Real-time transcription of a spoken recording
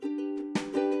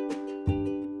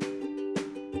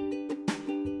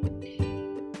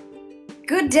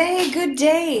Good day, good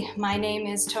day. My name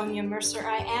is Tonya Mercer.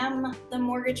 I am the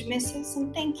Mortgage Missus,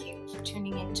 and thank you for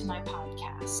tuning into my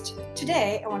podcast.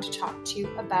 Today, I want to talk to you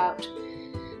about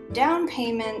down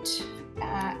payment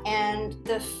and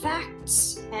the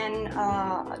facts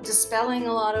and dispelling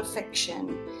a lot of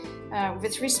fiction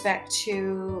with respect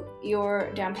to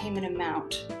your down payment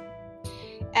amount.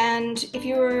 And if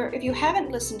you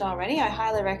haven't listened already, I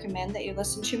highly recommend that you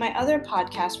listen to my other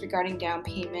podcast regarding down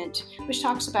payment, which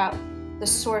talks about the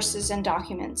sources and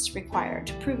documents required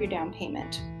to prove your down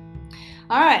payment.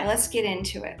 All right, let's get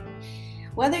into it.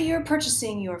 Whether you're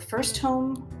purchasing your first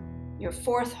home, your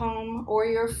fourth home, or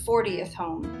your 40th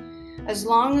home, as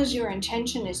long as your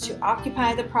intention is to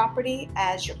occupy the property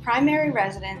as your primary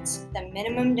residence, the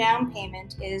minimum down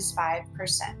payment is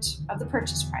 5% of the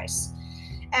purchase price.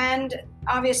 And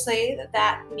obviously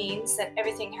that means that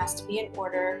everything has to be in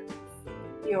order.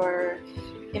 Your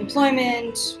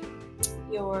employment,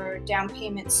 your down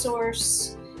payment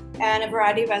source, and a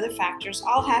variety of other factors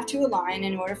all have to align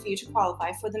in order for you to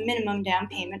qualify for the minimum down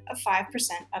payment of 5%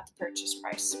 of the purchase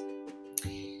price.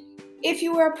 If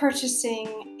you are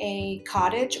purchasing a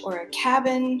cottage or a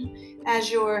cabin as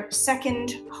your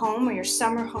second home or your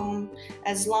summer home,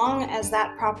 as long as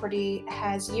that property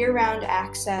has year-round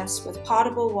access with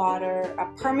potable water, a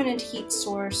permanent heat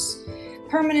source,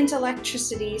 permanent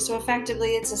electricity, so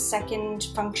effectively it's a second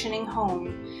functioning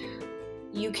home,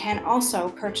 you can also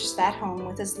purchase that home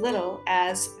with as little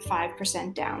as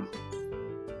 5% down.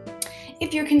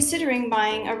 If you're considering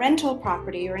buying a rental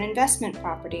property or an investment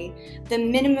property, the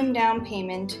minimum down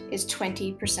payment is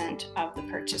 20% of the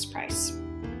purchase price.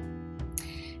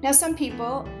 Now, some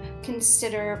people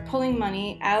consider pulling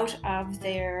money out of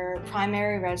their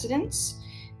primary residence,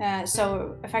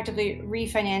 so effectively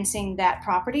refinancing that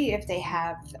property if they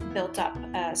have built up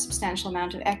a substantial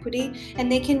amount of equity,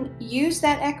 and they can use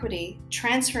that equity,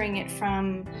 transferring it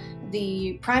from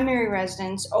the primary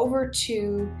residence over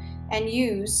to and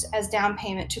use as down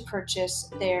payment to purchase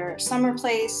their summer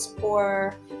place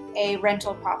or a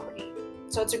rental property.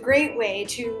 So it's a great way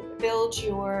to build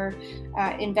your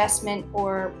investment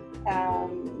or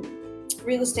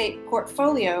real estate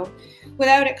portfolio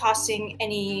without it costing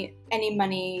any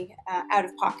money out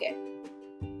of pocket.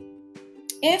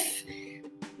 If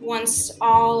once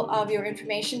all of your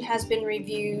information has been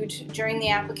reviewed during the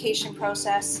application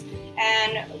process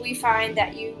and we find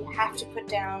that you have to put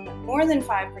down more than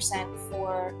 5%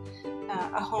 for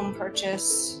a home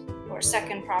purchase or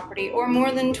second property, or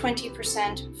more than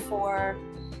 20% for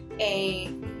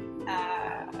a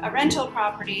rental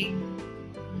property,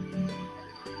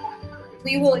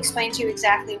 we will explain to you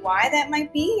exactly why that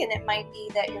might be, and it might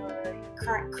be that your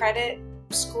current credit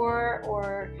score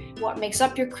or what makes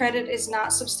up your credit is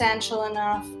not substantial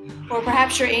enough, or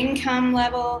perhaps your income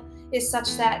level is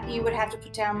such that you would have to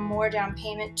put down more down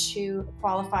payment to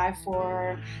qualify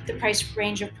for the price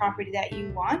range of property that you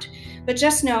want. But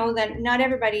just know that not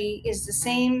everybody is the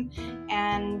same,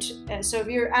 and so if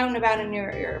you're out and about and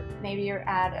maybe you're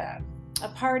at a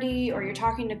party, or you're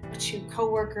talking to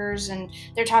coworkers and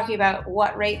they're talking about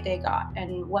what rate they got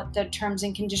and what the terms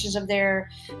and conditions of their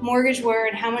mortgage were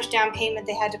and how much down payment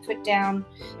they had to put down,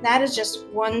 that is just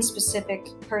one specific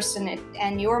person,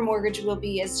 and your mortgage will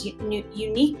be as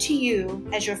unique to you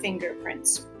as your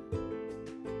fingerprints.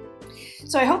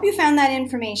 So I hope you found that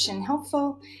information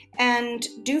helpful, and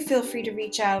do feel free to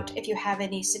reach out if you have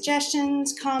any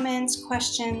suggestions, comments,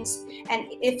 questions, and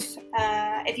if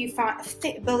you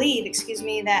believe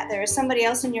that there is somebody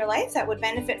else in your life that would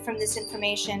benefit from this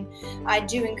information, I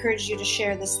do encourage you to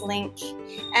share this link.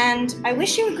 And I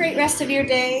wish you a great rest of your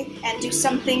day, and do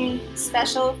something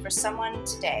special for someone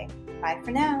today. Bye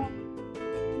for now.